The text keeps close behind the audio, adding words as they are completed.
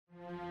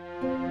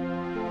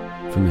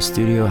From a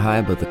studio high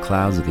above the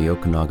clouds of the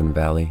Okanagan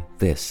Valley,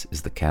 this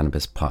is the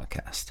Cannabis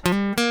Podcast.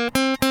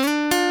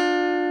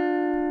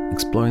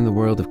 Exploring the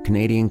world of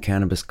Canadian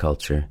cannabis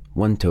culture,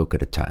 one toke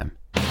at a time.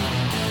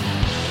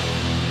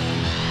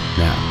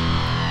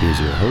 Now,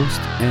 here's your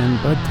host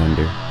and bud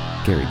tender,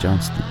 Gary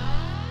Johnston.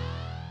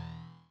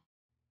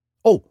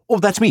 Oh,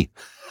 that's me.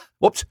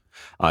 Whoops.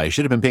 I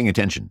should have been paying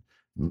attention.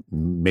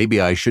 Maybe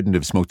I shouldn't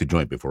have smoked a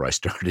joint before I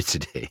started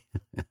today.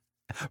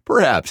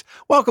 Perhaps.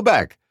 Welcome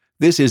back.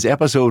 This is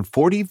episode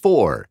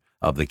 44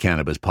 of the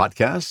Cannabis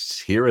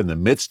Podcast, here in the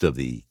midst of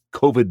the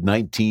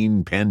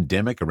COVID-19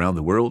 pandemic around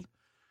the world.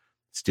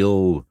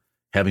 Still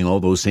having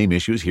all those same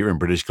issues here in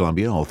British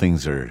Columbia. All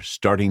things are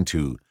starting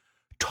to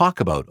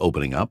talk about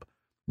opening up.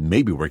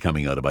 Maybe we're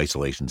coming out of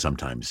isolation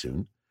sometime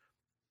soon.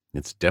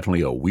 It's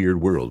definitely a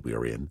weird world we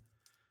are in.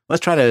 Let's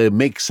try to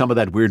make some of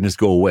that weirdness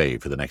go away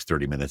for the next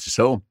 30 minutes or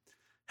so.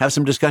 Have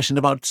some discussion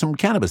about some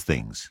cannabis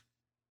things.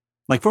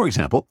 Like, for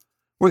example,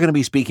 we're going to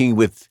be speaking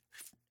with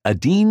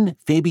Adine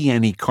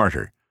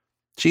Fabiani-Carter.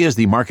 She is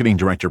the marketing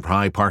director for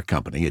High Park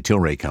Company, a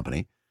Tilray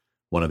company,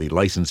 one of the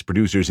licensed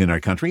producers in our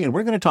country. And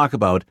we're going to talk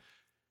about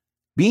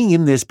being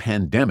in this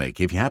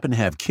pandemic. If you happen to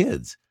have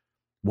kids,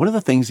 what are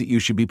the things that you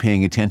should be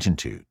paying attention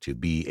to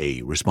be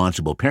a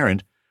responsible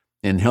parent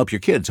and help your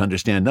kids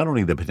understand not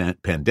only the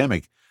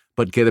pandemic,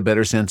 but get a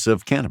better sense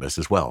of cannabis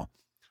as well.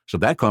 So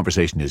that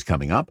conversation is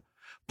coming up.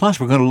 Plus,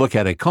 we're going to look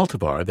at a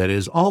cultivar that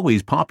is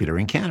always popular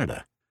in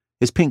Canada.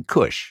 It's Pink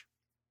Kush.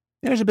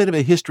 There's a bit of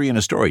a history and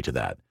a story to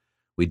that.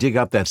 We dig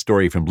up that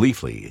story from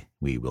Leafly.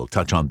 We will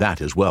touch on that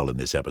as well in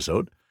this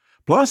episode.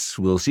 Plus,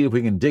 we'll see if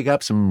we can dig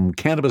up some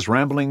cannabis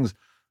ramblings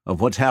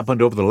of what's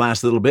happened over the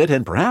last little bit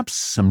and perhaps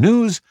some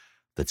news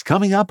that's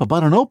coming up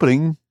about an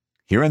opening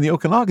here in the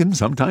Okanagan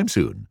sometime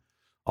soon.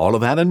 All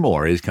of that and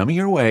more is coming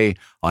your way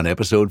on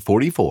episode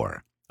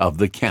 44 of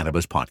the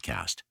Cannabis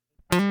Podcast.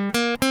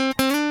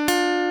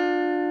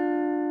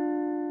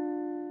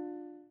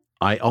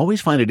 I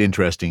always find it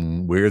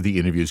interesting where the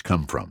interviews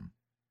come from.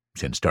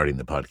 Since starting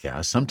the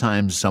podcast,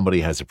 sometimes somebody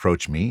has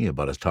approached me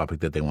about a topic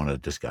that they want to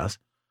discuss.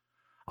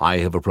 I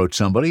have approached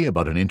somebody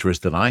about an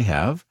interest that I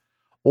have,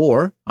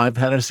 or I've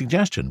had a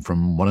suggestion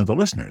from one of the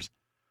listeners.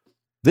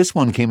 This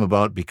one came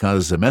about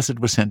because a message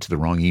was sent to the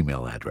wrong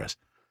email address.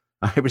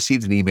 I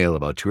received an email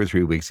about 2 or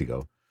 3 weeks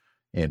ago,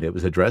 and it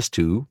was addressed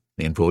to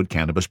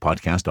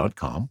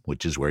info@cannabispodcast.com,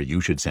 which is where you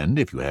should send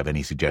if you have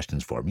any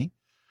suggestions for me.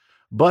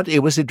 But it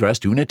was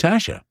addressed to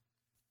Natasha.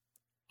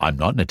 I'm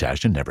not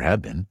Natasha, never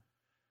have been.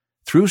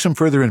 Through some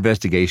further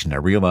investigation, I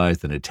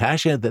realized the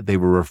Natasha that they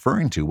were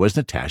referring to was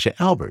Natasha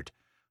Albert,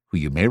 who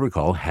you may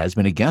recall has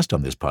been a guest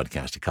on this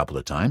podcast a couple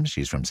of times.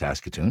 She's from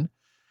Saskatoon.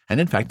 And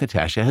in fact,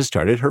 Natasha has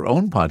started her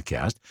own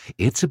podcast.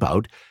 It's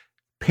about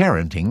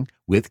parenting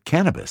with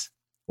cannabis.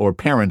 Or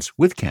parents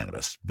with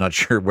cannabis. Not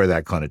sure where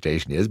that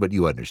connotation is, but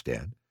you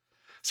understand.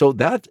 So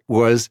that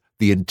was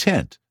the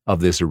intent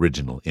of this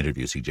original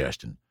interview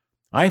suggestion.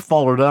 I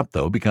followed up,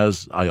 though,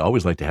 because I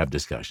always like to have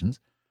discussions.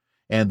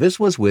 And this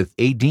was with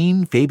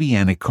Adine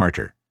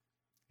Fabiani-Carter.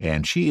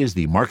 And she is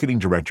the marketing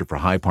director for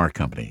High Park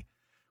Company,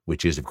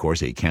 which is, of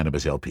course, a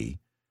cannabis LP.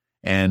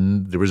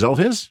 And the result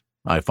is,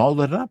 I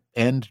followed it up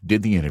and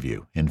did the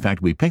interview. In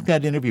fact, we picked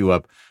that interview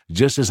up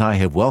just as I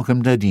have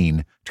welcomed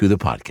Adine to the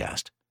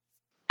podcast.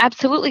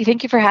 Absolutely.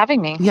 Thank you for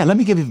having me. Yeah, let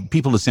me give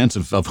people a sense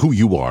of who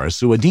you are.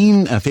 So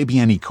Adine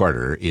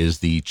Fabiani-Carter is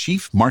the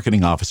Chief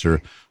Marketing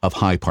Officer of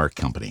High Park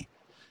Company.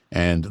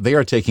 And they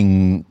are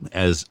taking,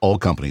 as all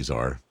companies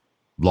are,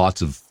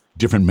 lots of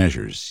different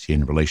measures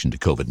in relation to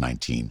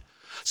COVID-19.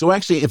 So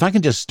actually, if I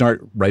can just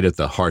start right at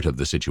the heart of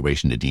the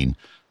situation, Adine,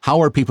 how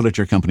are people at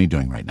your company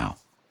doing right now?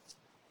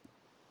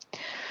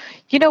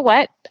 You know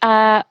what?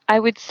 I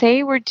would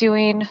say we're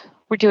doing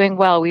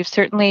well. We've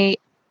certainly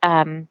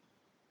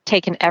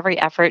taken every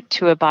effort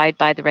to abide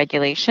by the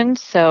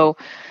regulations. So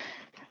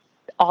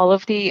all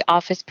of the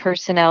office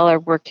personnel are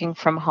working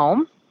from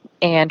home,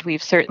 and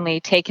we've certainly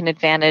taken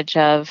advantage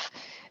of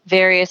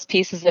various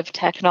pieces of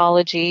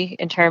technology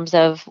in terms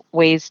of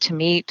ways to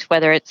meet,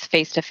 whether it's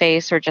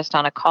face-to-face or just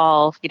on a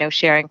call,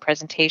 sharing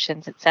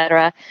presentations,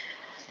 etc.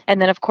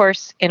 And then, of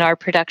course, in our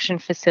production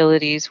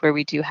facilities where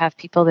we do have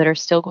people that are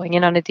still going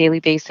in on a daily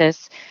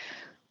basis,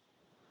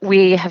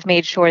 we have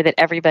made sure that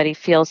everybody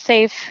feels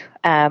safe.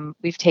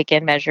 We've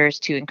taken measures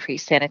to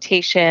increase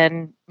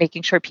sanitation,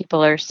 making sure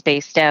people are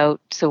spaced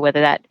out. So whether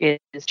that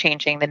is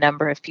changing the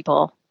number of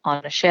people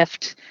on a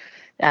shift,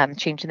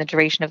 changing the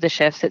duration of the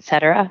shifts, et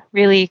cetera.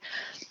 Really,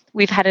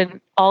 we've had an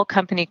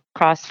all-company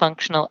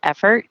cross-functional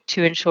effort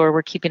to ensure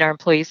we're keeping our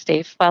employees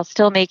safe while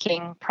still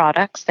making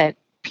products that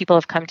people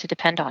have come to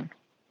depend on,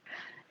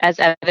 as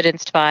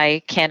evidenced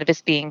by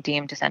cannabis being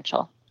deemed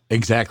essential.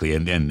 Exactly.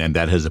 And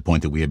that is a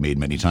point that we have made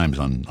many times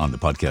on the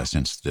podcast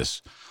since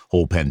this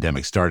whole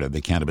pandemic started,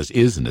 that cannabis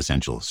is an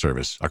essential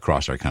service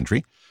across our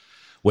country,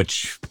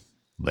 which,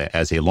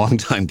 as a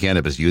longtime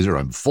cannabis user,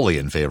 I'm fully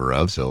in favor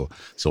of. So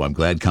I'm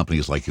glad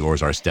companies like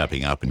yours are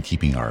stepping up and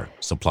keeping our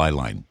supply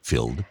line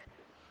filled.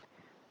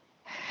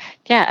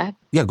 Yeah.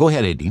 Yeah, go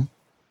ahead, Adine.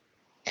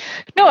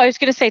 No, I was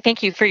going to say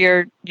thank you for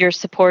your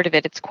support of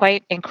it. It's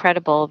quite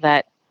incredible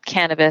that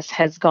cannabis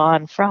has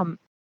gone from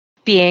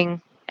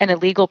being an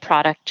illegal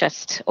product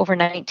just over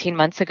 19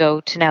 months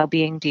ago to now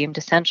being deemed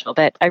essential.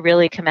 But I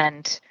really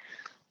commend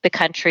the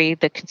country,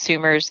 the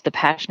consumers, the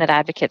passionate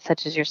advocates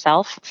such as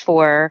yourself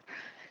for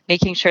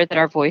making sure that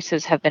our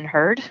voices have been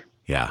heard.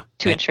 Yeah.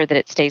 To ensure that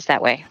it stays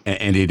that way.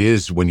 And it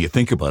is, when you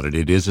think about it,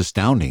 it is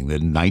astounding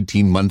that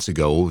 19 months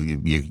ago,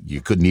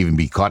 you couldn't even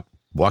be caught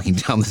walking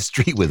down the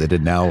street with it.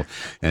 And now,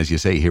 as you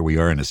say, here we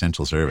are in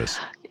essential service.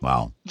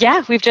 Wow.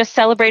 Yeah, we've just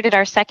celebrated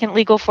our second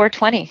legal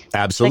 420.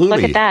 Absolutely.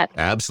 Look at that.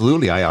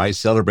 Absolutely. I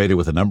celebrated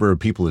with a number of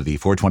people at the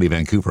 420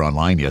 Vancouver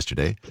online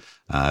yesterday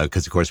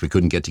because, of course, we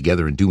couldn't get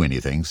together and do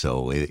anything.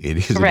 So it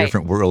is a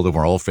different world and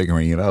we're all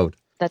figuring it out.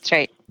 That's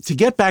right. To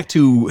get back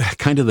to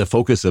kind of the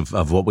focus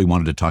of what we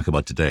wanted to talk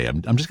about today,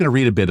 I'm just going to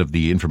read a bit of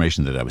the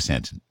information that I was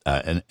sent.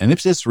 An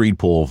Ipsos Reid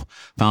poll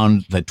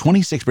found that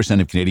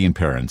 26% of Canadian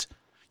parents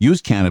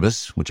use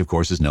cannabis, which of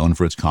course is known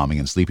for its calming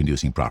and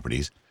sleep-inducing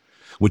properties,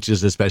 which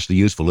is especially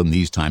useful in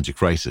these times of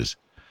crisis.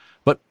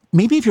 But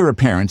maybe if you're a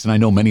parent, and I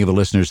know many of the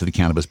listeners to the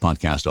Cannabis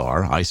podcast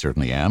are, I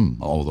certainly am,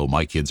 although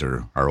my kids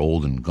are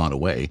old and gone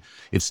away,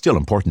 it's still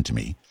important to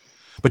me.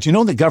 But you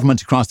know that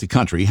governments across the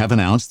country have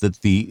announced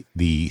that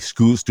the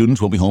school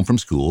students will be home from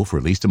school for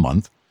at least a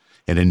month.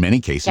 And in many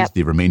cases,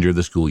 the remainder of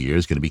the school year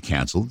is going to be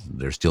canceled.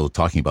 They're still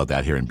talking about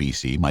that here in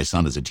BC. My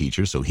son is a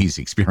teacher, so he's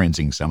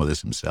experiencing some of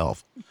this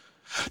himself.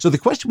 So the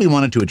question we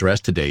wanted to address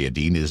today,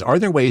 Adine, is are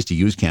there ways to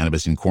use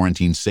cannabis in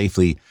quarantine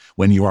safely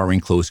when you are in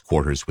close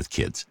quarters with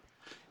kids?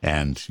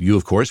 And you,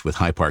 of course, with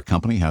High Park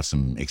Company, have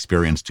some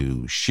experience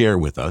to share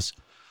with us.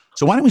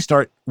 So why don't we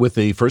start with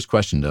the first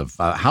question of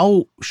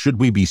how should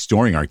we be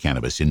storing our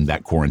cannabis in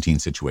that quarantine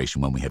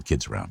situation when we have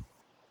kids around?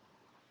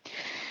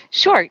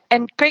 Sure.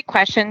 And great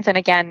questions. And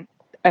again,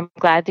 I'm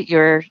glad that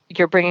you're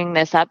bringing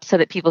this up so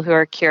that people who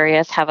are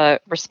curious have a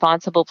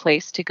responsible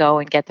place to go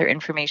and get their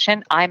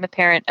information. I'm a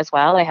parent as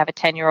well. I have a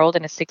 10-year-old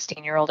and a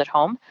 16-year-old at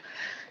home.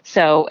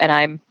 So, and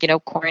I'm,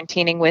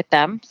 quarantining with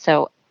them.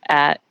 So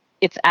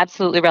it's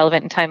absolutely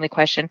relevant and timely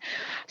question.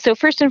 So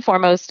first and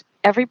foremost,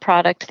 every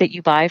product that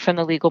you buy from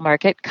the legal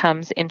market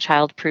comes in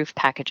child-proof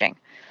packaging.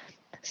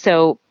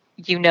 So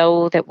you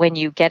know that when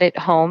you get it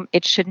home,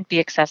 it shouldn't be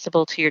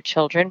accessible to your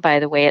children by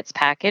the way it's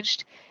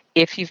packaged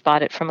if you've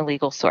bought it from a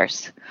legal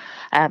source.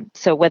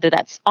 So whether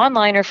that's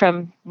online or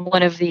from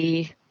one of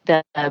the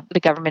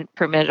government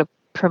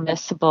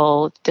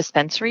permissible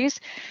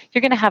dispensaries,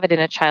 you're going to have it in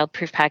a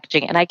child-proof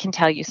packaging. And I can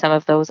tell you some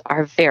of those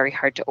are very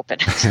hard to open.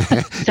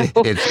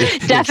 So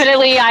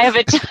definitely I have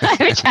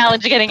a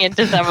challenge getting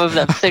into some of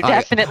them. So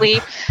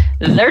definitely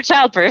they're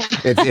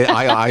child-proof.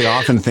 I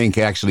often think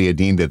actually,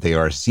 Adine, that they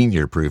are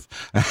senior-proof.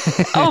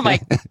 Oh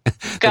my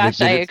gosh,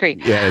 I agree.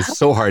 Yeah, it's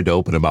so hard to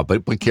open them up,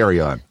 but carry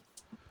on.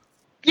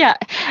 Yeah.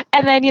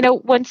 And then,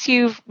 once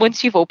you've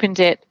opened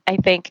it, I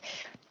think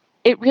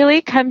it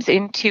really comes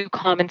into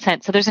common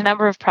sense. So there's a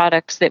number of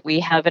products that we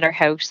have in our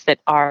house that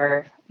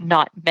are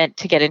not meant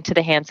to get into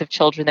the hands of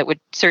children that would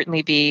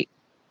certainly be,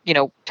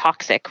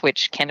 toxic,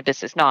 which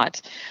cannabis is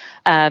not,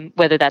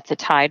 whether that's a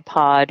Tide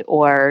Pod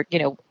or,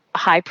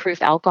 high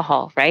proof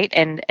alcohol, right?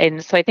 And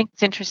so I think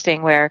it's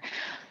interesting where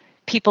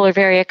people are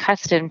very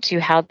accustomed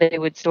to how they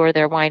would store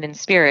their wine and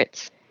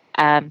spirits.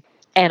 And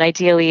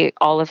ideally,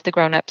 all of the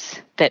grown-ups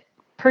that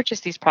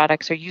purchase these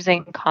products are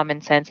using common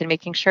sense and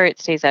making sure it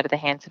stays out of the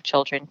hands of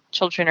children.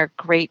 Children are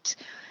great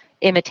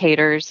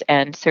imitators,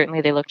 and certainly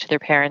they look to their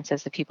parents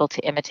as the people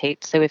to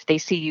imitate. So if they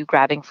see you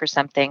grabbing for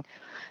something,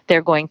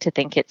 they're going to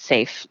think it's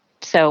safe.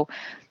 So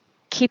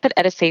keep it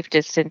at a safe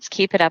distance,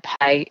 keep it up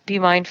high. Be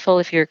mindful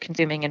if you're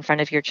consuming in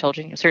front of your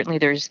children. Certainly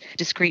there's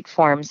discrete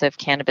forms of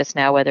cannabis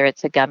now, whether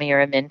it's a gummy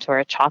or a mint or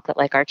a chocolate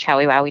like our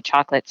Chowie Wowie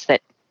chocolates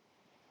that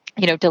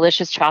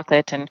delicious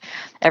chocolate, and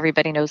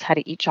everybody knows how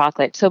to eat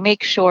chocolate. So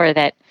make sure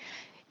that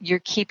you're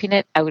keeping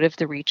it out of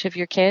the reach of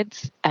your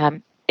kids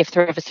if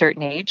they're of a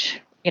certain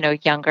age,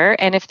 younger.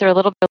 And if they're a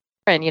little bit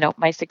older, and,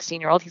 my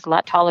 16-year-old, he's a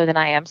lot taller than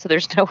I am, so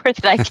there's nowhere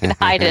that I can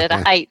hide it at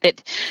a height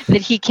that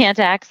he can't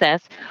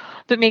access.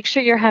 But make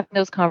sure you're having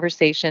those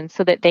conversations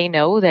so that they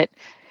know that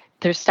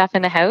there's stuff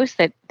in the house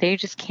that they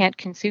just can't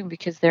consume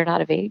because they're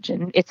not of age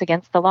and it's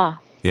against the law.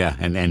 Yeah,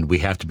 and we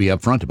have to be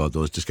upfront about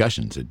those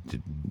discussions.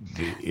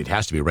 It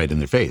has to be right in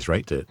their face,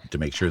 right, to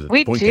make sure that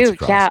the point gets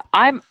across. Yeah,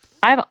 I'm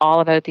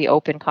all about the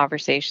open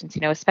conversations.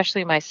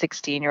 Especially my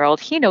 16-year-old.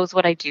 He knows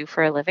what I do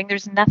for a living.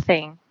 There's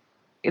nothing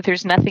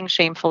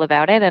shameful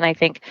about it. And I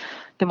think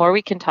the more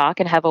we can talk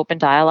and have open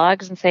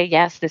dialogues and say,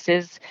 yes, this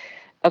is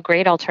a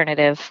great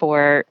alternative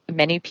for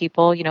many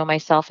people.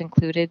 Myself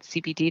included.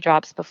 CBD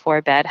drops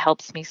before bed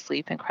helps me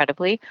sleep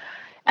incredibly.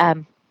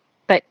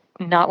 But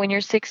not when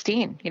you're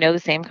 16, the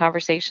same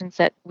conversations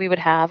that we would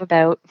have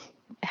about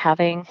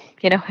having,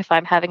 if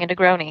I'm having a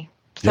Negroni.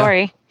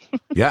 Sorry.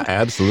 Yeah,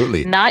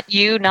 absolutely. Not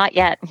you, not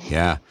yet.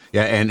 Yeah.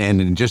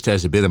 And just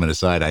as a bit of an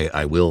aside,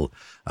 I will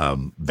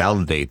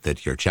validate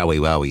that your Chowie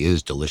Wowie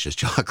is delicious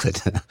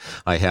chocolate.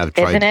 I have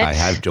tried. Isn't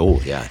it? Oh,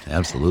 yeah,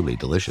 absolutely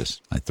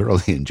delicious. I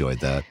thoroughly enjoyed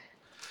that.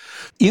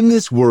 In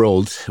this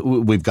world,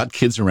 we've got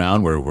kids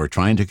around where we're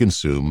trying to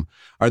consume.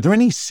 Are there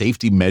any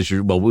safety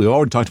measures? Well, we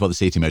already talked about the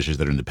safety measures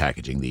that are in the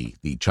packaging,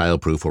 the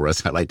child-proof, or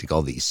as I like to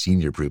call the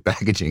senior-proof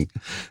packaging.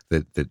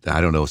 That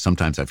I don't know.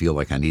 Sometimes I feel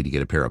like I need to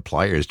get a pair of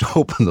pliers to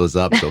open those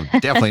up. So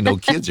definitely no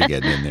kids are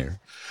getting in there.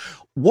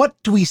 What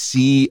do we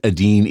see,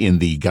 Adine, in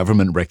the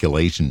government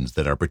regulations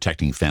that are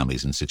protecting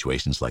families in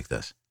situations like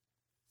this?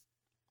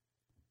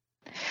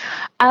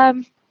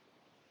 I'm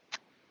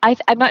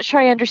not sure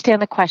I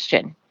understand the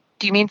question.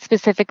 Do you mean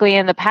specifically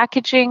in the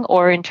packaging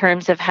or in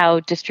terms of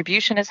how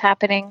distribution is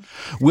happening?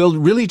 Well,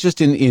 really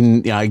just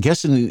I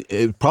guess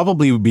it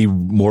probably would be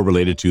more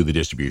related to the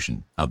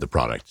distribution of the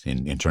product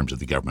in terms of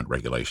the government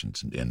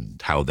regulations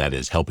and how that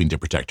is helping to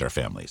protect our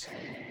families.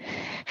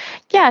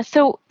 Yeah,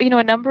 so, a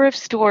number of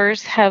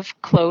stores have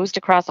closed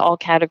across all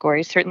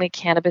categories. Certainly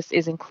cannabis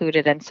is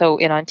included. And so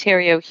in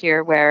Ontario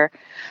here where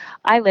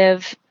I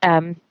live,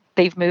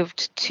 they've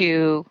moved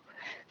to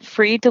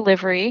free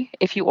delivery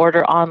if you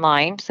order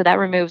online. So that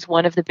removes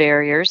one of the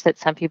barriers that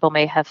some people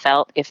may have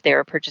felt if they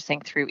were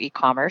purchasing through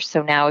e-commerce.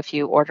 So now if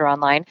you order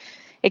online,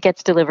 it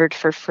gets delivered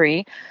for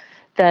free.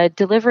 The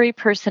delivery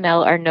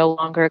personnel are no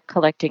longer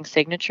collecting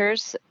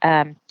signatures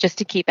just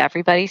to keep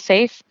everybody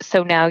safe.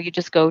 So now you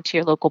just go to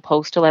your local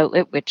postal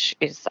outlet, which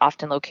is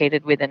often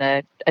located within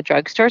a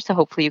drugstore. So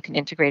hopefully you can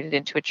integrate it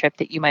into a trip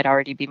that you might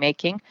already be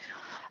making,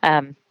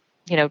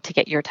 to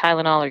get your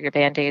Tylenol or your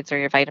Band-Aids or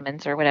your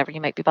vitamins or whatever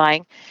you might be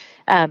buying.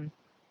 And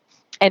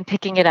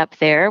picking it up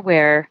there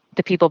where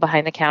the people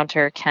behind the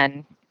counter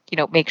can,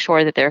 make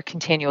sure that they're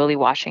continually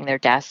washing their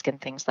desk and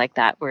things like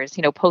that. Whereas,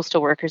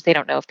 postal workers, they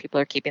don't know if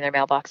people are keeping their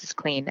mailboxes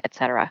clean, et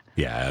cetera.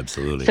 Yeah,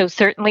 absolutely. So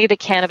certainly the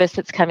cannabis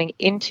that's coming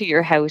into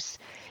your house,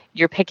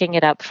 you're picking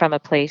it up from a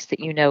place that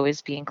you know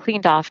is being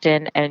cleaned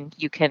often, and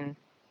you can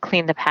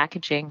clean the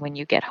packaging when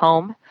you get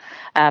home.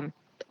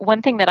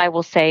 One thing that I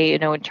will say,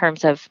 in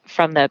terms of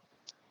from the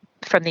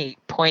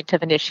point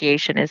of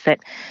initiation is that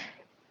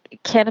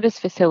cannabis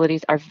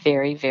facilities are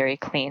very, very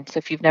clean. So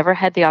if you've never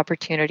had the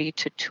opportunity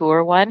to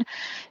tour one,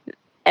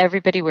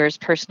 everybody wears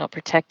personal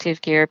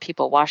protective gear.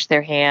 People wash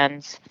their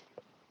hands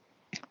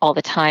all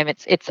the time.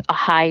 It's a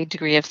high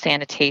degree of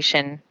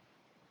sanitation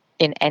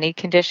in any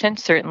condition.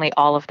 Certainly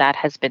all of that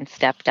has been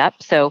stepped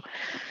up. So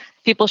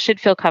people should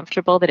feel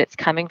comfortable that it's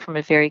coming from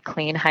a very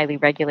clean, highly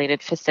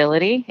regulated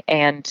facility.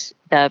 And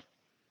the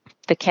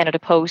Canada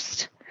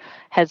Post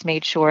has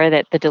made sure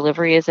that the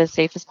delivery is as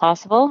safe as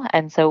possible.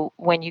 And so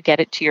when you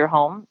get it to your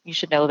home, you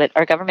should know that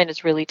our government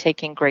is really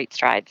taking great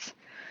strides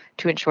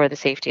to ensure the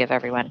safety of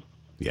everyone.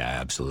 Yeah,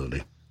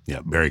 absolutely. Yeah,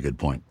 very good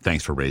point.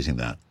 Thanks for raising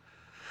that.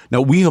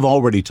 Now, we have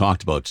already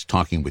talked about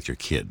talking with your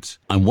kids.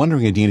 I'm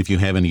wondering, Adine, if you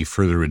have any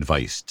further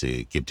advice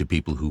to give to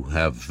people who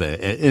have,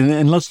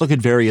 and let's look at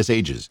various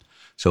ages.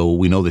 So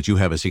we know that you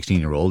have a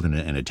 16-year-old and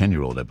a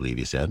 10-year-old, I believe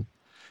you said.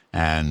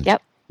 And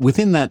yep.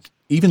 Within that,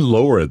 even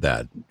lower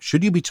that,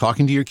 should you be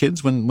talking to your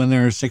kids when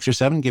they're 6 or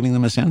 7, giving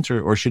them a sense,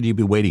 or should you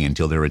be waiting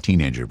until they're a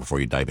teenager before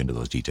you dive into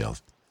those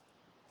details?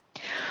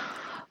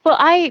 Well,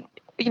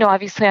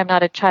 obviously I'm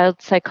not a child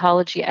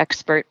psychology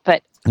expert,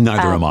 but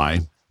neither am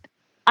I.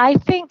 I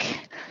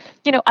think,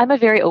 I'm a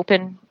very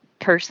open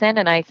person,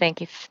 and I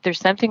think if there's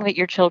something that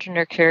your children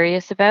are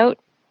curious about,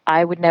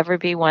 I would never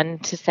be one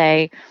to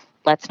say,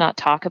 let's not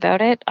talk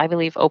about it. I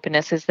believe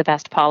openness is the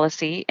best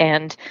policy,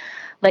 and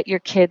let your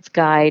kids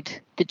guide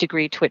the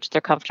degree to which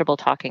they're comfortable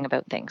talking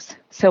about things.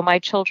 So my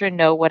children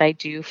know what I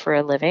do for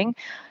a living.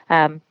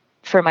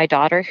 For my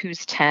daughter,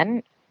 who's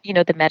 10,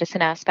 the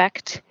medicine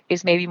aspect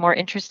is maybe more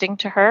interesting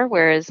to her,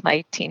 whereas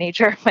my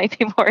teenager might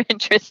be more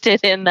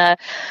interested in the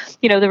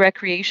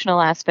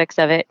recreational aspects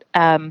of it.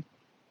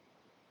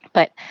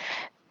 But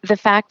the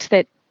fact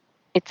that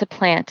it's a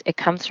plant, it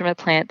comes from a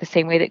plant the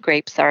same way that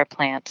grapes are a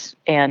plant,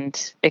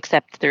 and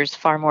except there's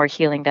far more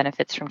healing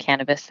benefits from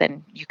cannabis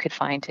than you could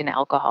find in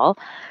alcohol.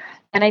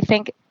 And I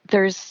think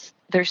there's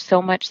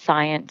so much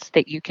science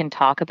that you can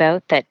talk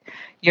about that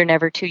you're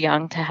never too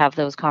young to have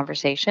those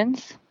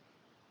conversations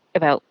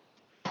about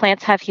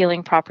plants have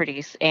healing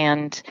properties,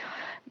 and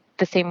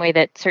the same way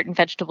that certain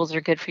vegetables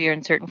are good for you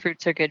and certain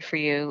fruits are good for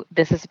you,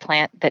 this is a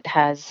plant that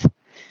has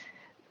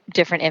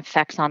different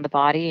effects on the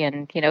body.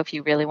 And, if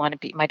you really want to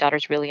be, my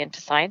daughter's really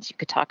into science, you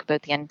could talk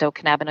about the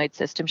endocannabinoid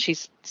system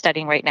she's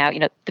studying right now.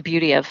 The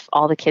beauty of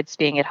all the kids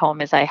being at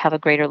home is I have a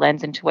greater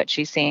lens into what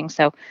she's seeing.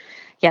 So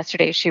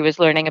yesterday she was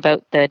learning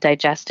about the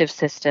digestive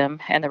system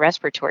and the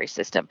respiratory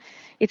system.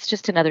 It's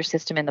just another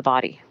system in the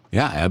body.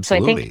 Yeah,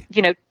 absolutely. So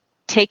I think,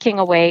 taking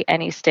away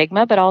any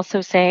stigma, but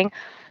also saying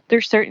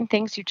there's certain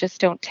things you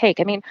just don't take.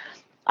 I mean,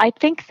 I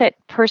think that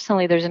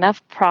personally there's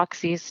enough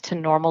proxies to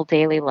normal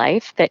daily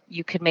life that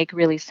you could make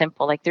really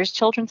simple. Like there's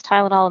children's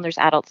Tylenol and there's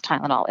adults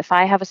Tylenol. If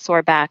I have a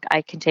sore back,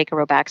 I can take a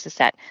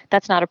Robaxacet.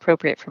 That's not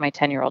appropriate for my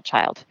 10-year-old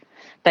child,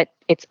 but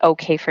it's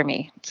okay for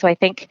me. So I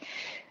think,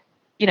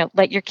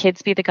 let your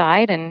kids be the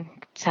guide and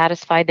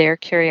satisfy their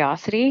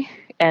curiosity,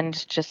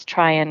 and just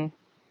try and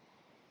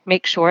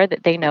make sure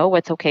that they know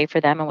what's okay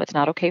for them and what's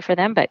not okay for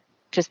them. But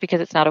just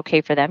because it's not okay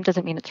for them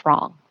doesn't mean it's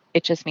wrong.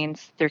 It just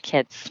means they're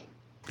kids.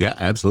 Yeah,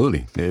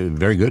 absolutely.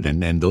 Very good.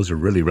 And those are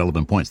really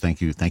relevant points.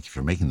 Thank you. Thank you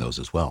for making those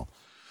as well.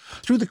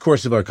 Through the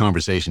course of our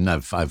conversation,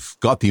 I've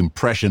got the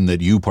impression that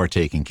you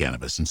partake in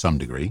cannabis in some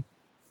degree.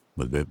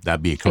 Would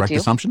that be a correct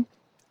assumption?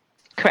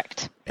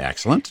 Correct.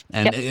 Excellent.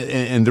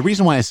 And the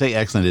reason why I say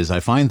excellent is I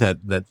find that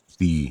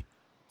the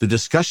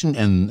discussion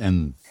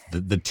and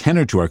the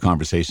tenor to our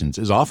conversations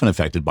is often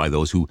affected by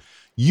those who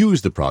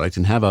use the product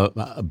and have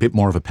a bit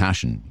more of a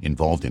passion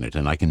involved in it.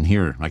 And I can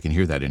hear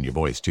that in your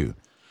voice too.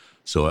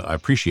 So I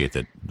appreciate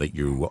that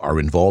you are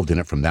involved in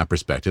it from that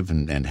perspective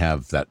and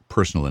have that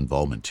personal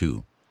involvement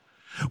too.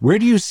 Where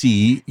do you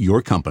see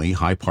your company,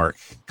 High Park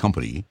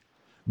Company,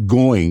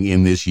 going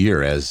in this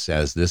year as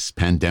this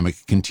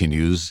pandemic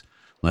continues?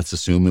 Let's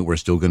assume that we're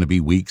still going to be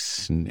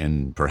weeks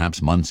and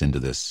perhaps months into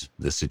this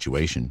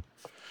situation.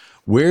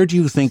 Where do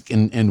you think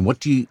and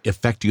what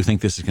effect do you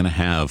think this is going to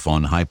have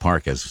on High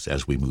Park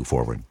as we move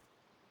forward?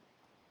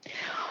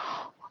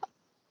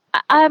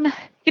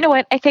 You know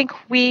what? I think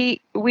we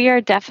are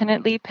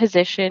definitely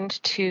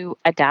positioned to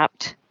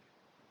adapt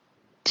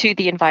to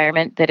the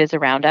environment that is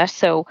around us.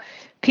 So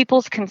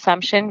people's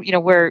consumption,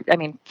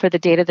 for the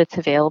data that's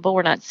available,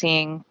 we're not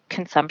seeing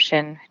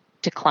consumption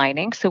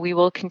declining. So we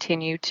will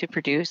continue to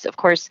produce. Of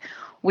course,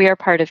 we are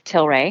part of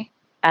Tilray,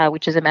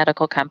 which is a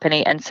medical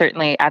company, and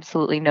certainly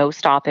absolutely no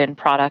stop in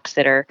products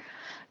that are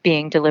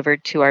being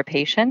delivered to our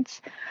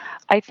patients.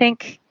 I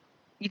think,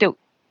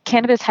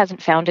 cannabis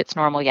hasn't found its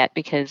normal yet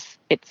because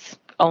it's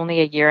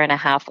only a year and a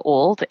half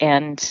old,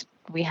 and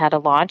we had a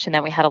launch, and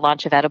then we had a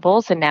launch of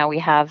edibles, and now we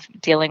have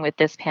dealing with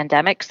this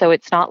pandemic. So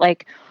it's not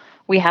like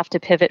we have to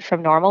pivot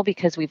from normal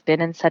because we've been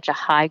in such a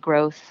high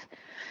growth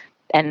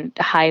and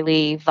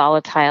highly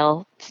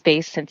volatile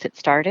space since it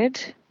started,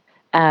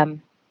 that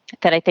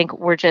I think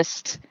we're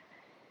just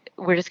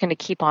going to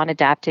keep on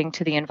adapting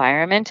to the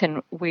environment,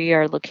 and we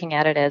are looking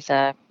at it as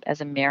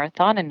a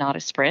marathon and not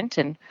a sprint.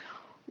 And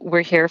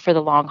we're here for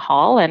the long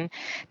haul. And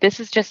this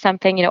is just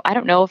something, I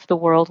don't know if the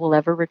world will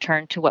ever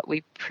return to what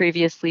we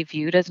previously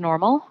viewed as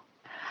normal.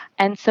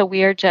 And so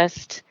we're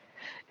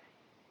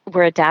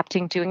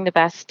adapting, doing the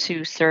best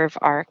to serve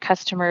our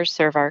customers,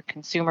 serve our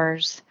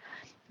consumers,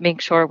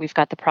 make sure we've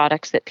got the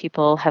products that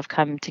people have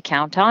come to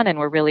count on. And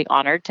we're really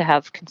honored to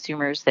have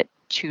consumers that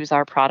choose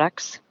our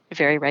products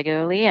very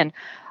regularly. And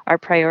our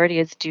priority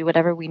is do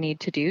whatever we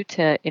need to do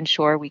to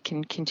ensure we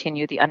can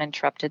continue the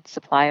uninterrupted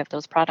supply of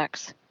those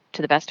products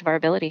to the best of our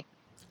ability.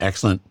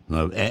 Excellent.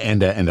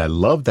 And I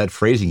love that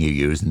phrasing you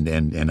used,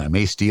 and I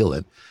may steal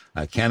it.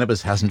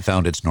 Cannabis hasn't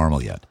found its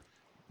normal yet.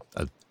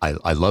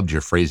 I loved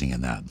your phrasing in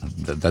that.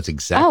 That's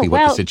exactly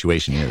what the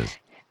situation is.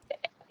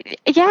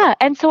 Yeah.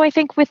 And so I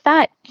think with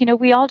that,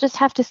 we all just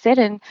have to sit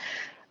and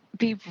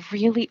be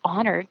really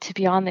honored to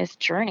be on this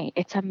journey.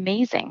 It's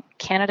amazing.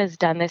 Canada's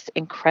done this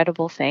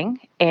incredible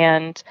thing,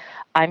 and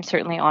I'm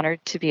certainly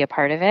honored to be a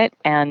part of it,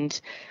 and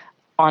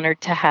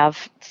honored to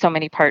have so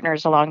many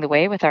partners along the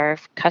way with our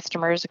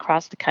customers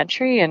across the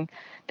country and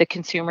the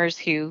consumers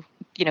who,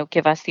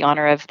 give us the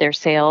honor of their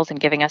sales and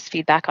giving us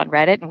feedback on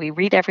Reddit. And we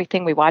read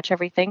everything, we watch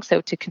everything. So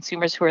to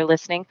consumers who are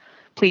listening,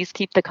 please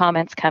keep the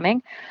comments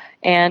coming.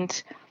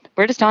 And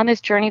we're just on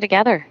this journey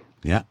together.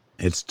 Yeah,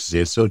 it's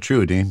so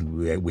true,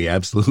 Adine. We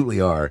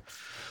absolutely are.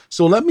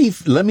 So let me,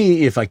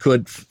 if I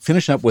could,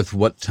 finish up with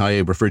what I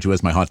refer to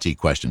as my hot tea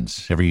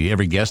questions.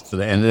 Every guest,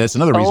 and that's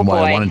another reason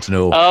why I wanted to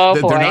know.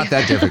 They're not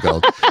that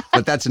difficult,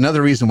 but that's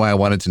another reason why I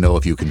wanted to know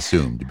if you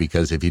consumed,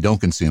 because if you don't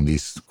consume,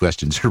 these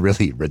questions are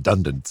really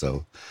redundant.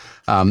 So,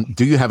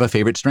 do you have a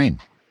favorite strain?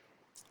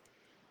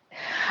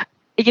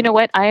 You know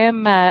what? I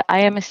am a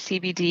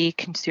CBD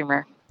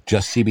consumer.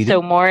 Just CBD? So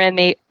more in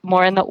the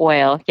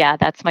oil. Yeah,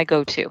 that's my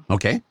go-to.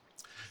 Okay.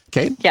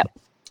 Yep.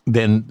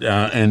 Then,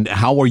 and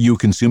how are you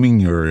consuming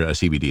your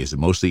CBD? Is it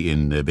mostly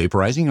in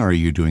vaporizing, or are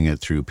you doing it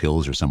through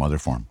pills or some other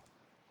form?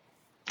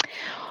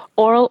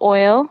 Oral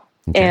oil,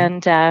 okay.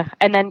 And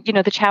then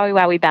the Chowie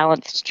Wowie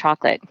balanced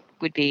chocolate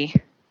would be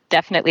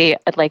definitely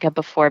like a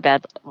before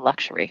bed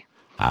luxury.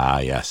 Ah,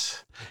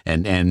 yes,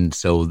 and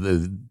so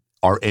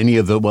are any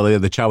of the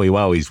Chowie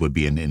Wowies would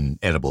be in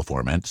edible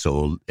format.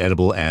 So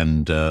edible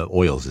and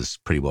oils is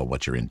pretty well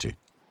what you're into.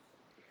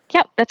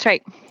 Yep, that's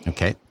right.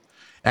 Okay,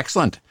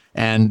 excellent.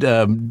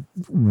 And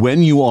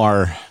when you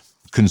are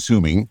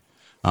consuming,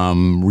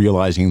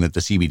 realizing that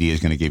the CBD is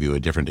going to give you a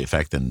different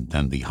effect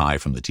than the high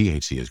from the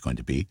THC is going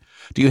to be,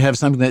 do you have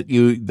something that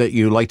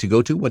you like to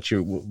go to?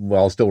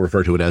 I'll still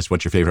refer to it as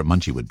what your favorite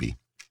munchie would be.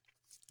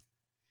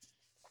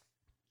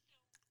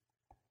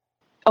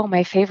 Oh,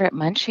 my favorite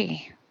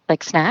munchie,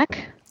 like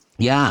snack?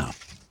 Yeah.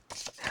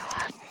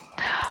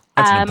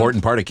 That's an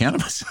important part of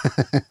cannabis.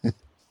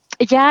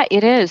 Yeah,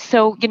 it is.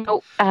 So,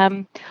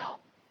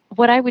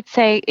 what I would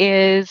say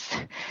is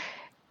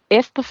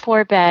if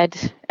before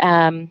bed,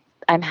 I'm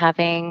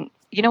having,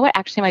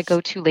 actually my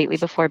go-to lately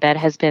before bed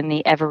has been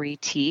the Every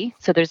tea.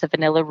 So there's a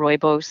vanilla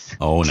rooibos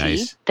tea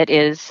nice. That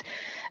is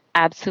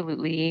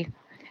absolutely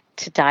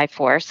to die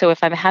for. So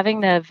if I'm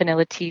having the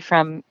vanilla tea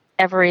from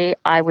Every,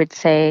 I would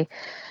say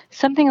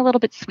something a little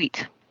bit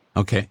sweet.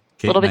 Okay.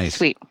 A little bit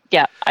sweet.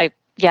 Yeah.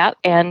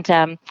 And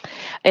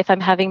if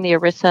I'm having the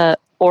Arissa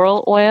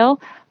oral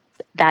oil,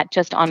 that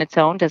just on its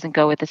own doesn't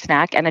go with the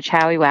snack. And the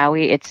Chowie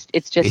Wowie,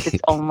 it's just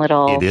its own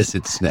little It is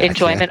its snack,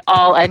 enjoyment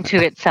all unto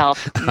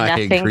itself. I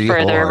Nothing agree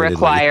further wholeheartedly.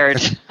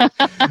 required.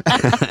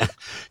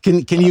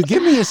 Can you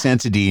give me a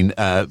sense, Adine?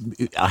 I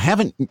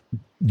haven't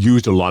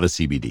used a lot of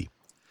CBD.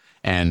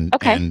 And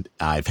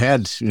I've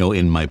had,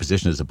 in my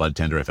position as a bud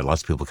tender, I've had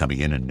lots of people coming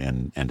in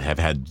and have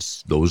had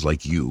those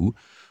like you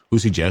who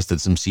suggest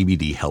that some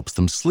CBD helps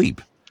them sleep.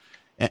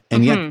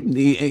 And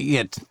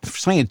yet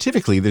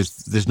scientifically,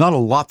 there's not a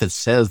lot that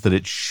says that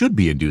it should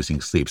be inducing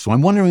sleep. So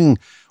I'm wondering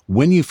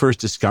when you first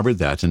discovered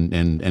that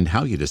and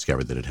how you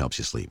discovered that it helps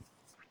you sleep.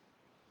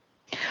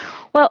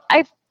 Well,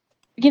 I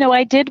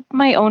did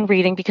my own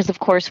reading because, of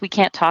course, we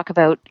can't talk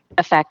about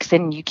effects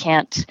and you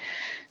can't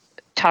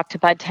talk to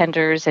bud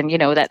tenders. And,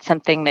 that's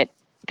something that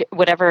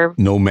whatever.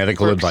 No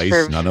medical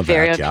advice, none of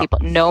that. Yeah. People,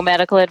 no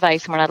medical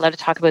advice. And we're not allowed to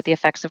talk about the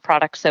effects of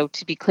products. So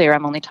to be clear,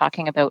 I'm only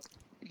talking about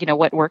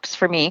what works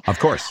for me. Of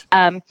course.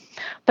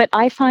 But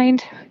I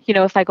find,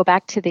 if I go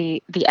back to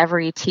the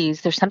Every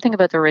teas, there's something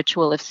about the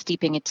ritual of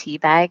steeping a tea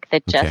bag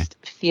that just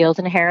feels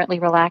inherently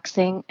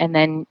relaxing. And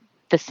then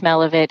the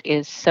smell of it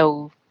is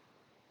so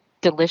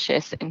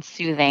delicious and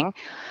soothing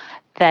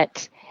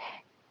that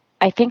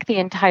I think the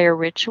entire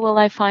ritual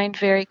I find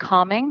very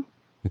calming.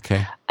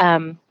 Okay.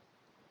 And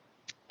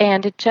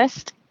it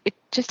just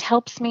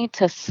helps me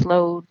to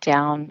slow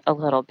down a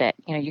little bit.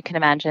 You can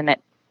imagine that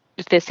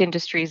this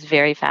industry is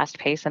very fast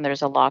paced and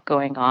there's a lot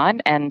going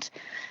on, and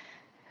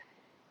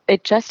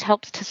it just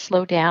helps to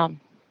slow down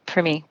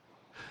for me.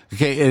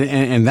 Okay.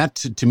 And that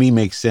to me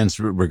makes sense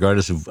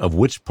regardless of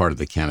which part of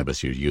the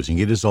cannabis you're using.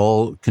 It is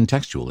all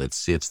contextual.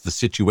 It's the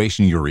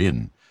situation you're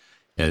in.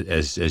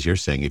 As you're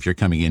saying, if you're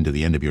coming into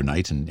the end of your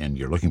night and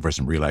you're looking for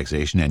some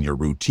relaxation and your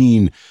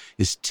routine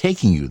is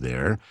taking you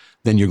there,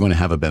 then you're going to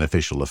have a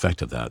beneficial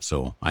effect of that.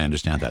 So I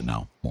understand that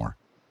now more.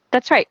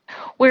 That's right.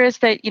 Whereas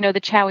the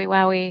Chowie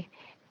Wowie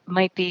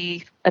might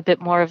be a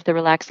bit more of the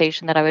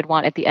relaxation that I would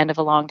want at the end of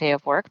a long day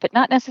of work, but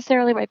not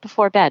necessarily right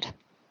before bed,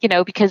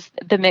 because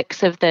the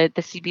mix of the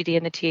CBD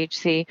and the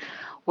THC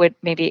would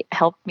maybe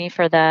help me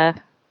for the,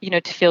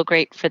 to feel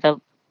great for the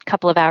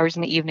couple of hours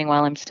in the evening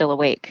while I'm still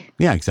awake.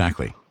 Yeah,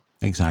 exactly.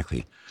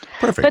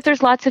 Perfect. But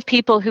there's lots of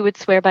people who would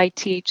swear by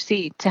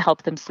THC to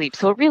help them sleep.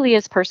 So it really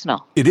is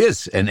personal. It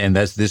is. And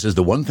this is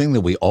the one thing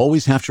that we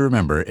always have to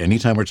remember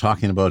anytime we're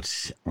talking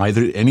about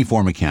either any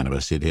form of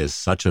cannabis. It is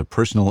such a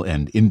personal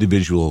and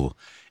individual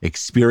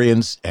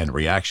experience and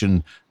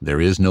reaction. There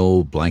is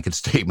no blanket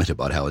statement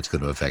about how it's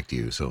going to affect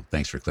you. So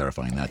thanks for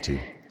clarifying that too.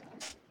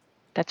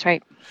 That's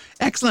right.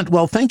 Excellent.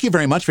 Well, thank you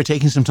very much for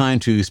taking some time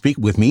to speak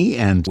with me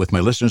and with my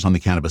listeners on the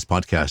Cannabis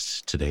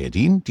Podcast today,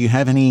 Adine. Do you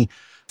have any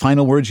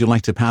final words you'd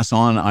like to pass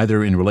on,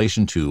 either in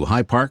relation to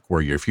High Park,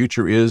 where your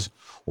future is,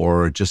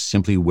 or just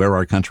simply where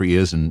our country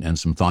is, and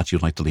some thoughts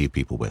you'd like to leave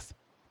people with?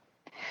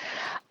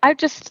 I'd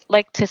just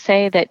like to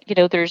say that,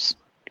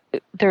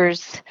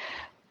 there's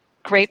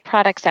great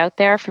products out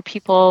there for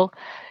people.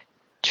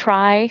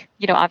 Try,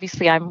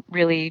 obviously I'm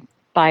really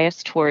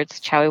biased towards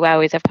Chowie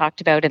Wowies I've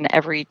talked about, and the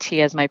Every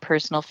Tea as my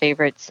personal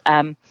favorites.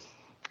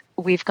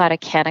 We've got a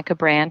Canica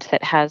brand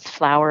that has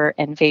flower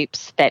and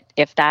vapes that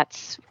if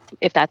that's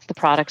the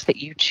products that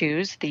you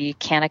choose, the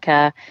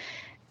Canica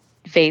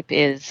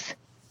vape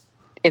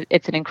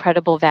it's an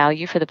incredible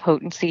value for the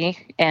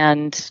potency,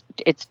 and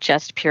it's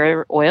just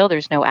pure oil.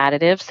 There's no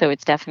additives, so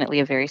it's definitely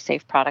a very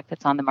safe product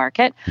that's on the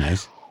market.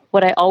 Nice.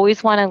 What I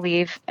always want to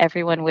leave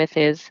everyone with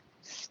is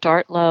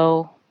start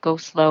low, go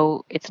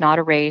slow. It's not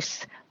a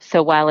race.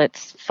 So while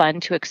it's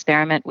fun to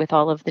experiment with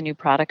all of the new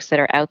products that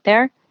are out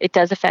there, it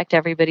does affect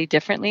everybody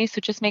differently.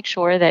 So just make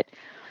sure that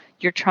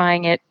you're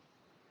trying it,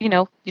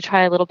 you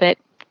try a little bit,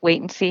 wait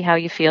and see how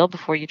you feel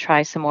before you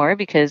try some more,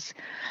 because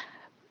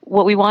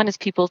what we want is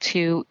people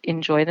to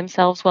enjoy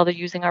themselves while they're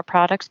using our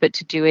products, but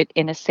to do it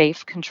in a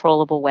safe,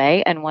 controllable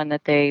way, and one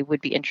that they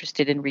would be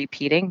interested in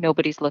repeating.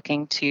 Nobody's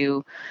looking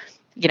to,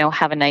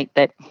 have a night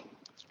that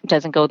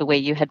doesn't go the way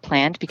you had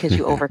planned because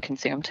you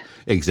overconsumed.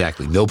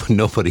 Exactly.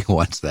 Nobody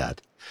wants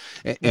that.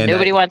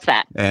 Nobody wants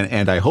that.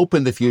 And I hope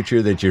in the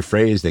future that your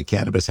phrase that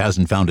cannabis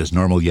hasn't found its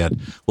normal yet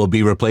will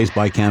be replaced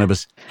by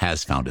cannabis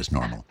has found its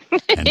normal.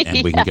 And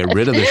we can get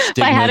rid of the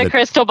stigma. If I had a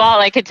crystal ball,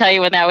 I could tell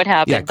you when that would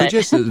happen. Yeah, could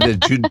you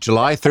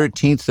July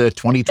 13th,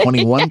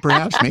 2021,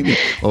 perhaps? Maybe.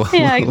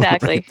 Yeah,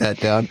 exactly. Write that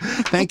down.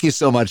 Thank you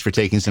so much for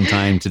taking some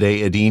time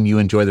today, Adine. You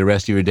enjoy the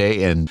rest of your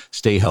day and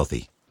stay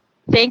healthy.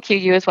 Thank you.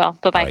 You as well.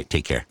 Bye-bye. All right,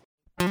 take care.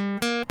 From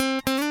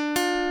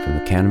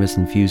the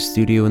cannabis-infused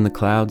studio in the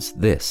clouds,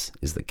 this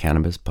is the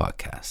Cannabis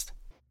Podcast.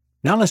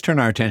 Now let's turn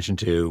our attention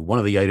to one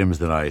of the items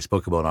that I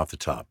spoke about off the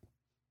top.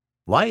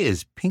 Why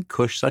is Pink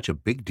Kush such a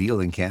big deal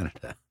in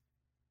Canada?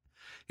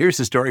 Here's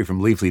the story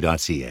from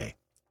leafly.ca.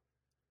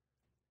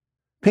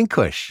 Pink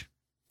Kush.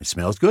 It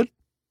smells good,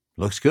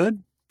 looks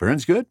good,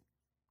 burns good,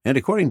 and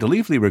according to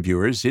Leafly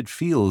reviewers, it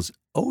feels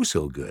oh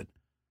so good.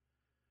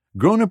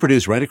 Grown and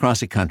produced right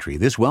across the country,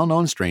 this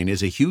well-known strain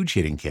is a huge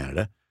hit in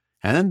Canada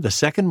and the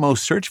second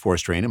most searched for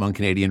strain among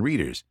Canadian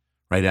readers,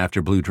 right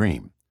after Blue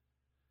Dream.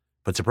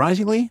 But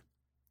surprisingly,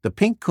 the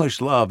Pink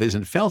Kush love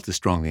isn't felt as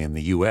strongly in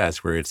the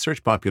U.S., where its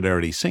search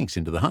popularity sinks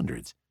into the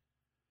hundreds.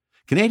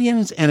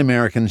 Canadians and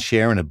Americans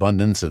share an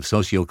abundance of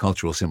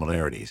sociocultural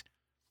similarities,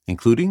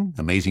 including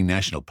amazing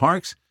national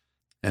parks,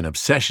 an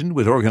obsession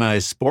with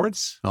organized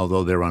sports,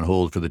 although they're on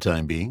hold for the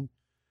time being,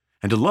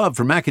 and a love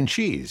for mac and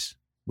cheese,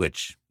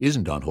 which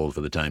isn't on hold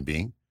for the time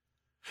being.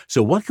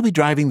 So what could be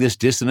driving this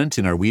dissonance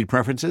in our weed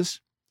preferences?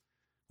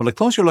 Well, a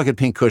closer look at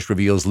Pink Kush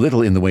reveals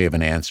little in the way of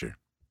an answer.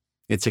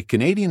 It's a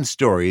Canadian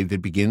story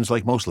that begins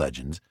like most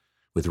legends,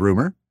 with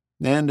rumor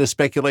and a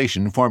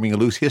speculation forming a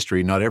loose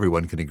history not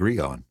everyone can agree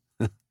on.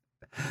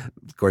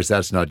 Of course,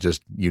 that's not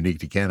just unique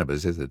to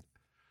cannabis, is it?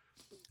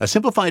 A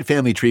simplified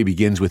family tree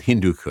begins with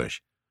Hindu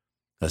Kush,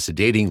 a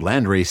sedating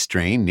landrace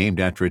strain named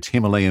after its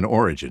Himalayan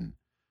origin.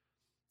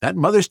 That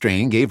mother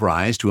strain gave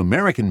rise to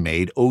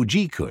American-made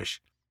OG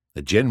Kush,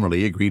 the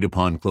generally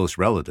agreed-upon close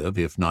relative,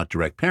 if not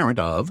direct parent,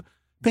 of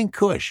Pink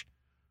Kush.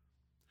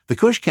 The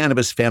Kush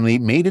cannabis family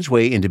made its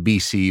way into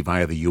BC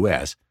via the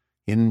U.S.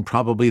 in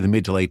probably the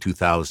mid to late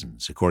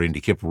 2000s, according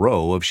to Kip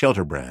Rowe of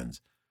Shelter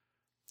Brands.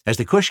 As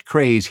the Kush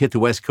craze hit the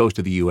west coast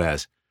of the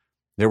U.S.,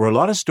 there were a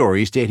lot of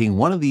stories stating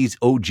one of these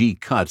OG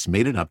cuts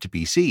made it up to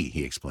BC,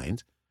 he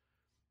explains.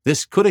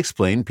 This could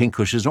explain Pink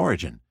Kush's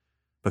origin,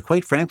 but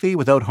quite frankly,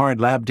 without hard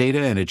lab data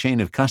and a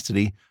chain of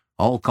custody,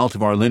 all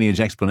cultivar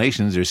lineage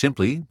explanations are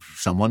simply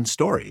someone's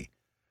story.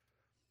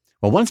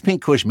 Well, once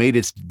Pink Kush made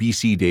its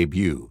BC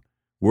debut,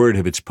 word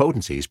of its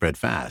potency spread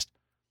fast.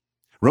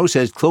 Rowe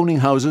says cloning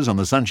houses on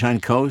the Sunshine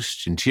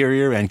Coast,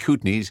 Interior, and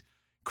Kootenays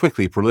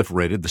quickly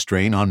proliferated the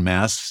strain en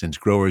masse since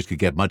growers could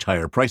get much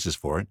higher prices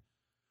for it,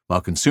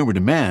 while consumer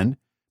demand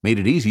made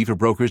it easy for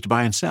brokers to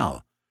buy and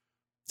sell.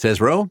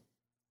 Says Rowe,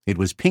 it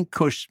was Pink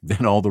Kush,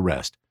 then all the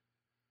rest.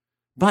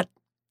 But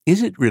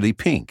is it really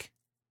pink?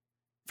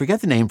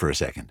 Forget the name for a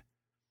second.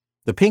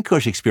 The Pink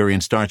Kush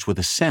experience starts with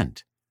a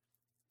scent.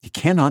 You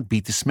cannot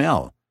beat the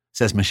smell,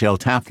 says Michelle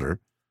Taffler,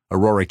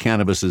 Aurora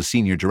Cannabis's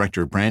senior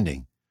director of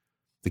branding.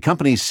 The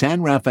company's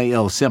San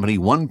Rafael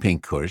 71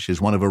 Pink Kush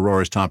is one of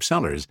Aurora's top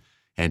sellers,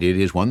 and it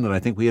is one that I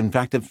think we in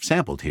fact have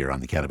sampled here on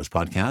the Cannabis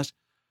Podcast.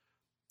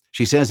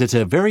 She says it's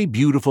a very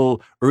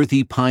beautiful,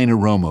 earthy pine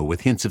aroma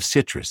with hints of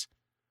citrus.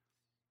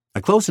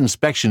 A close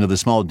inspection of the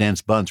small,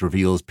 dense buds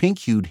reveals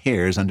pink-hued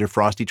hairs under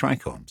frosty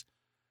trichomes.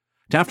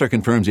 Taffler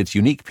confirms its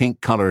unique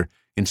pink color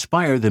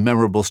inspired the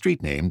memorable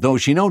street name, though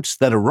she notes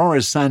that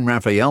Aurora's San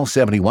Rafael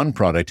 71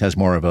 product has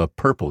more of a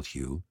purple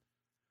hue.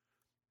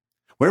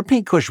 Where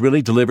Pink Kush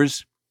really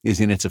delivers is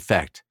in its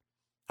effect.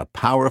 A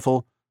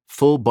powerful,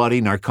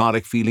 full-body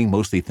narcotic feeling,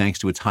 mostly thanks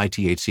to its high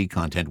THC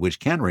content, which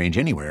can range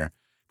anywhere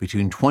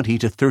between 20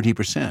 to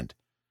 30%.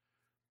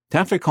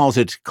 Taffler calls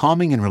it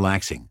calming and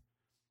relaxing.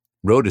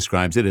 Rowe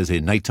describes it as a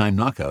nighttime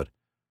knockout.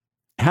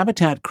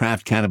 Habitat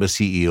Craft Cannabis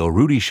CEO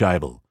Rudy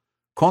Scheibel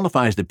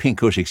qualifies the Pink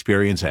Kush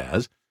experience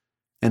as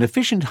an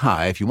efficient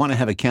high if you want to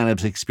have a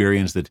cannabis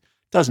experience that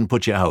doesn't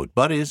put you out,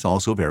 but is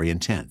also very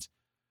intense.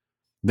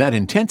 That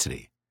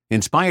intensity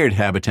inspired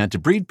Habitat to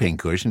breed Pink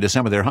Kush into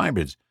some of their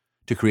hybrids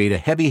to create a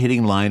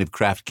heavy-hitting line of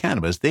craft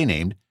cannabis they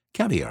named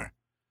Caviar.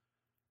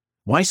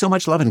 Why so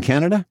much love in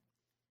Canada?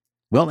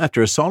 Well,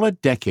 after a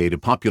solid decade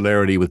of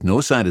popularity with no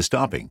sign of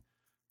stopping,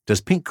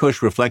 does Pink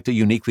Kush reflect a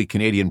uniquely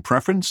Canadian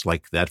preference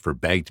like that for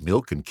bagged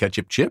milk and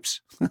ketchup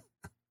chips?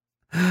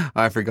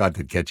 I forgot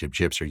that ketchup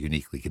chips are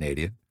uniquely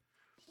Canadian.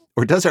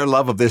 Or does our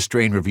love of this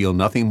strain reveal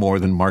nothing more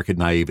than market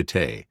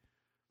naivete?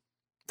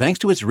 Thanks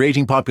to its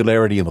raging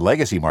popularity in the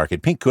legacy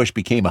market, Pink Kush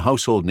became a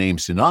household name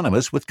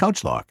synonymous with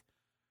couch lock.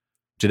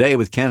 Today,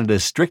 with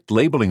Canada's strict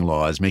labeling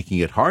laws making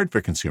it hard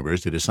for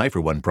consumers to decipher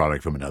one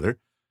product from another,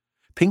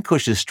 Pink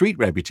Kush's street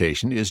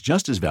reputation is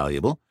just as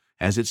valuable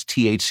as its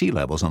THC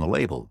levels on the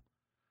label.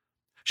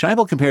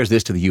 Scheibel compares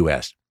this to the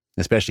U.S.,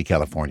 especially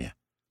California,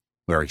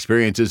 where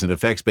experiences and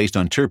effects based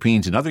on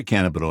terpenes and other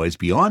cannabinoids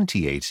beyond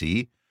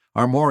THC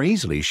are more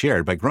easily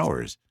shared by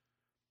growers.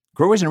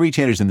 Growers and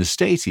retailers in the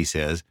States, he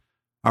says,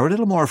 are a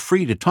little more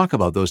free to talk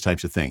about those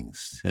types of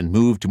things and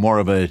move to more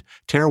of a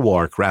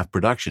terroir craft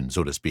production,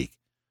 so to speak,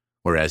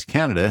 whereas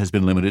Canada has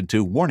been limited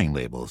to warning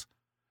labels.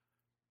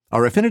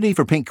 Our affinity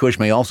for Pink Kush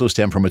may also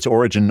stem from its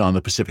origin on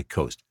the Pacific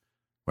Coast,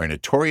 where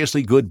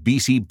notoriously good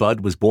BC bud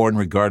was born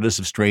regardless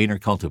of strain or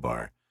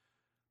cultivar.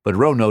 But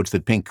Rowe notes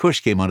that Pink Kush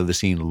came onto the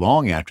scene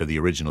long after the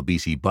original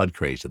BC bud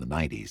craze in the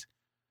 90s.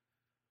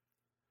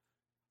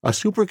 A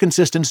super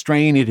consistent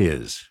strain it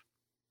is.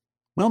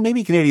 Well,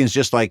 maybe Canadians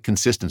just like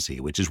consistency,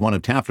 which is one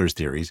of Taffler's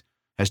theories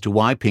as to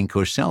why Pink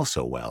Kush sells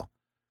so well.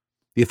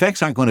 The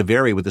effects aren't going to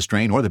vary with the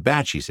strain or the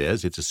batch, she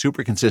says. It's a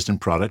super consistent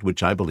product,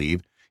 which I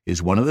believe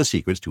is one of the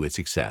secrets to its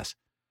success.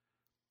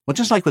 Well,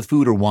 just like with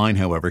food or wine,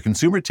 however,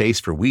 consumer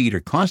tastes for weed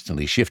are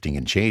constantly shifting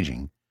and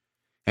changing,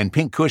 and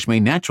Pink Kush may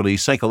naturally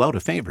cycle out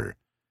of favor.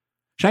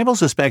 Scheibel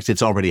suspects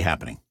it's already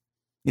happening.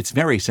 It's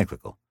very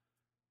cyclical.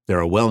 There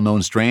are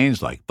well-known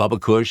strains like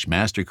Bubba Kush,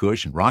 Master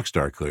Kush, and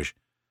Rockstar Kush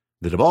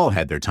that have all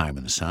had their time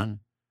in the sun.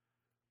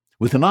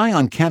 With an eye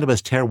on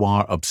cannabis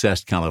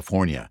terroir-obsessed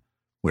California,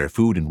 where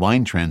food and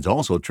wine trends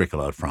also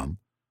trickle out from,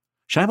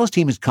 Scheibel's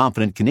team is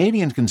confident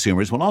Canadian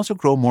consumers will also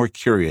grow more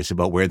curious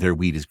about where their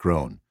weed is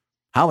grown,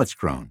 how it's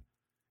grown,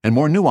 and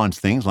more nuanced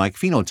things like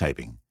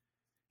phenotyping.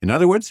 In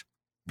other words,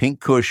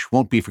 Pink Kush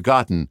won't be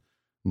forgotten,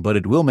 but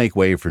it will make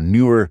way for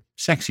newer,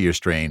 sexier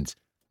strains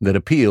that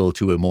appeal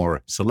to a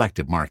more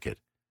selective market.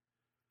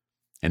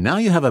 And now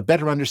you have a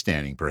better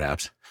understanding,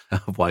 perhaps,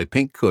 of why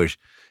Pink Kush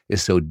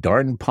is so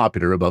darn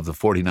popular above the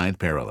 49th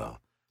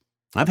parallel.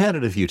 I've had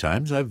it a few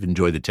times. I've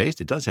enjoyed the taste.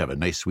 It does have a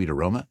nice sweet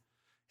aroma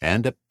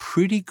and a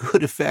pretty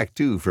good effect,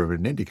 too, from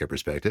an indica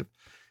perspective.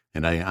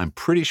 And I'm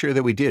pretty sure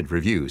that we did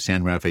review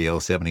San Rafael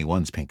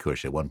 71's Pink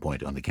Kush at one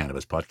point on the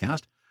Cannabis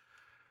podcast.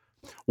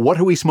 What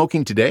are we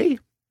smoking today?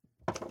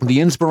 The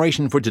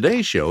inspiration for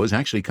today's show is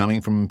actually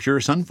coming from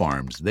Pure Sun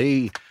Farms.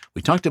 We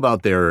talked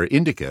about their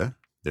indica,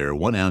 their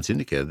 1 ounce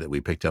indica that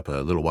we picked up a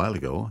little while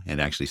ago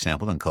and actually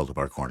sampled on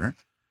Cultivar Corner.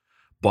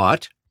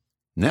 But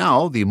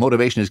now the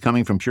motivation is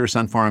coming from Pure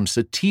Sun Farms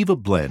Sativa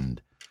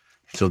Blend.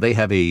 So they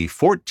have a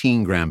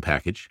 14-gram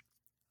package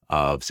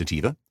of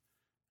sativa.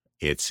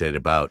 It's at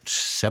about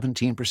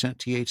 17%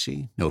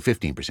 THC. No,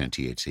 15%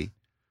 THC.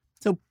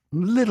 So a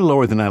little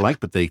lower than I like,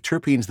 but the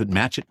terpenes that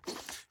match it,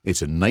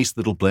 it's a nice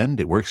little blend.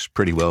 It works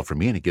pretty well for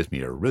me, and it gives me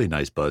a really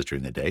nice buzz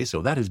during the day.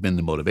 So that has been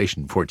the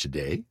motivation for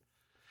today.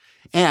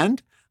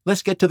 And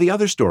let's get to the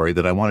other story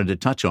that I wanted to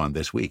touch on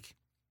this week.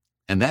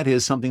 And that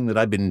is something that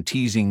I've been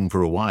teasing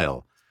for a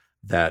while,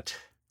 that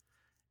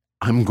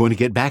I'm going to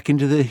get back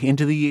into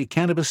the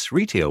cannabis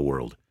retail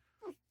world.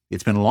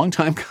 It's been a long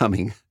time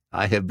coming.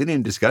 I have been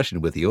in discussion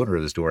with the owner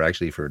of the store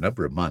actually for a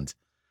number of months.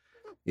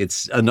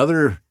 It's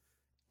another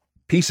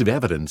piece of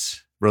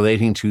evidence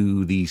relating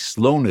to the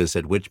slowness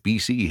at which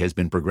BC has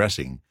been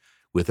progressing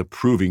with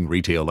approving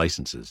retail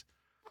licenses.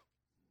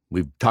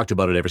 We've talked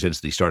about it ever since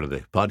the start of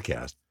the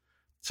podcast.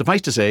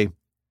 Suffice to say,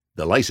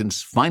 the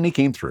license finally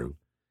came through,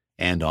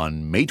 and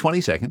on May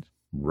 22nd,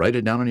 write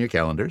it down on your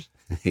calendars.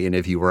 And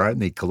if you are in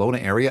the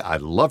Kelowna area,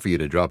 I'd love for you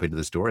to drop into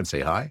the store and say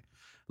hi.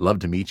 Love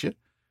to meet you.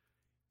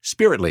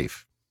 Spirit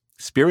Leaf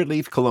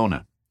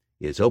Kelowna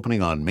is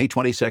opening on May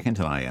 22nd,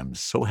 and I am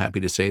so happy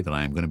to say that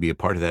I am going to be a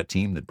part of that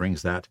team that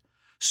brings that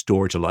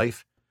store to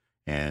life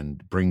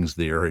and brings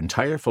their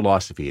entire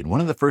philosophy. And one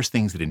of the first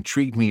things that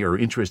intrigued me or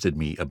interested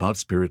me about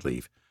Spirit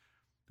Leaf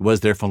was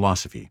their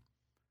philosophy.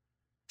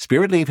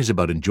 Spirit Leaf is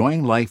about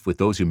enjoying life with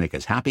those who make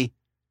us happy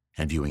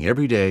and viewing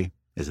every day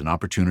as an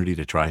opportunity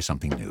to try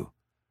something new.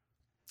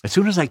 As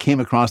soon as I came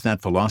across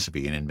that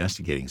philosophy in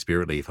investigating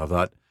Spirit Leaf, I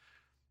thought,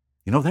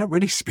 that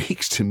really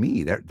speaks to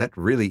me. That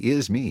really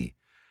is me.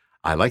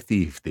 I like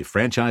the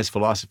franchise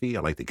philosophy. I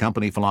like the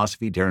company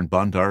philosophy. Darren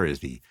Bondar is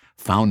the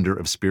founder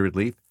of Spirit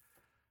Leaf.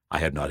 I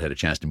have not had a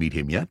chance to meet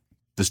him yet.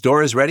 The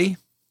store is ready.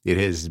 It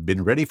has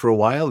been ready for a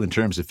while in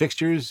terms of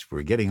fixtures.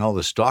 We're getting all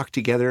the stock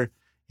together,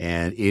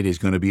 and it is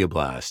going to be a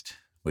blast.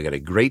 We got a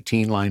great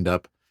team lined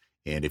up.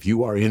 And if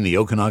you are in the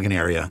Okanagan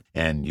area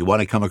and you want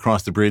to come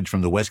across the bridge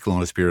from the West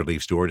Kelowna Spirit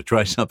Leaf store to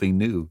try something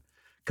new,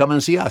 come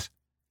and see us.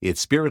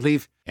 It's Spirit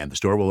Leaf, and the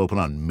store will open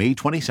on May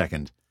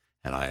 22nd,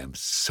 and I am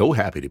so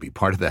happy to be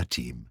part of that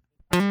team.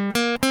 And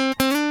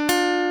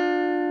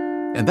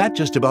that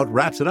just about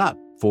wraps it up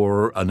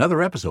for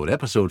another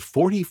episode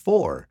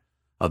 44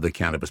 of the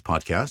Cannabis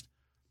Podcast.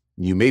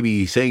 You may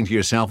be saying to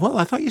yourself, well,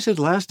 I thought you said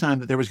last time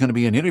that there was going to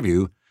be an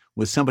interview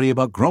with somebody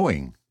about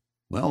growing.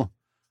 Well,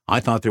 I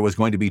thought there was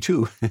going to be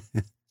too.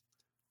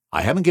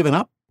 I haven't given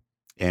up,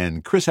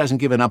 and Chris hasn't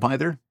given up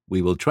either.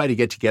 We will try to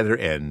get together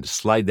and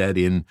slide that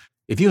in.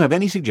 If you have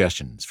any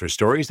suggestions for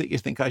stories that you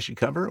think I should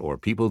cover or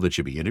people that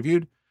should be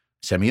interviewed,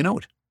 send me a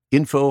note,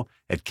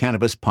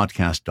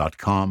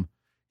 info@cannabispodcast.com.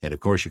 And of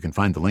course, you can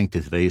find the link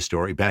to today's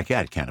story back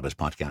at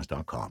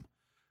cannabispodcast.com.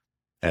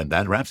 And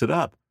that wraps it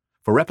up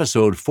for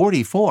episode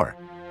 44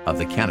 of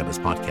the Cannabis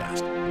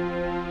Podcast.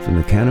 From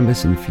the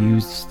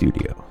cannabis-infused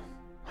studio,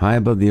 high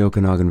above the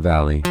Okanagan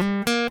Valley,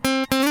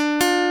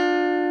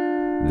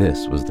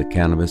 this was the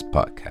Cannabis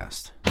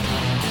Podcast.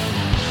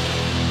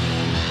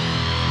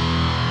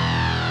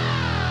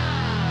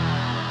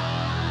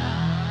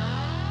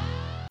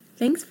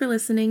 Thanks for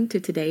listening to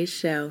today's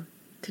show.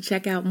 To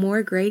check out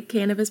more great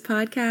cannabis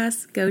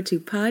podcasts, go to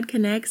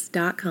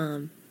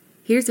podconnects.com.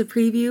 Here's a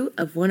preview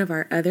of one of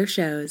our other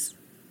shows.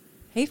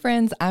 Hey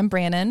friends, I'm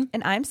Brannon.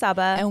 And I'm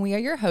Saba. And we are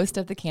your host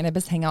of the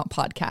Cannabis Hangout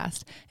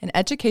podcast, an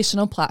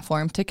educational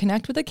platform to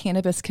connect with the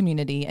cannabis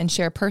community and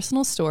share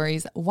personal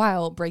stories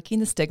while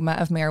breaking the stigma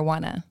of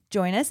marijuana.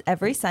 Join us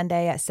every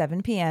Sunday at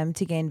 7 p.m.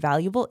 to gain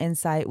valuable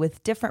insight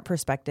with different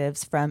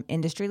perspectives from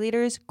industry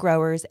leaders,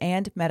 growers,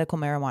 and medical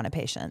marijuana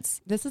patients.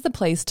 This is a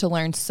place to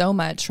learn so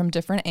much from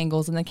different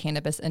angles in the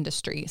cannabis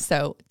industry.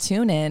 So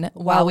tune in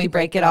while we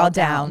break it all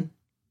down.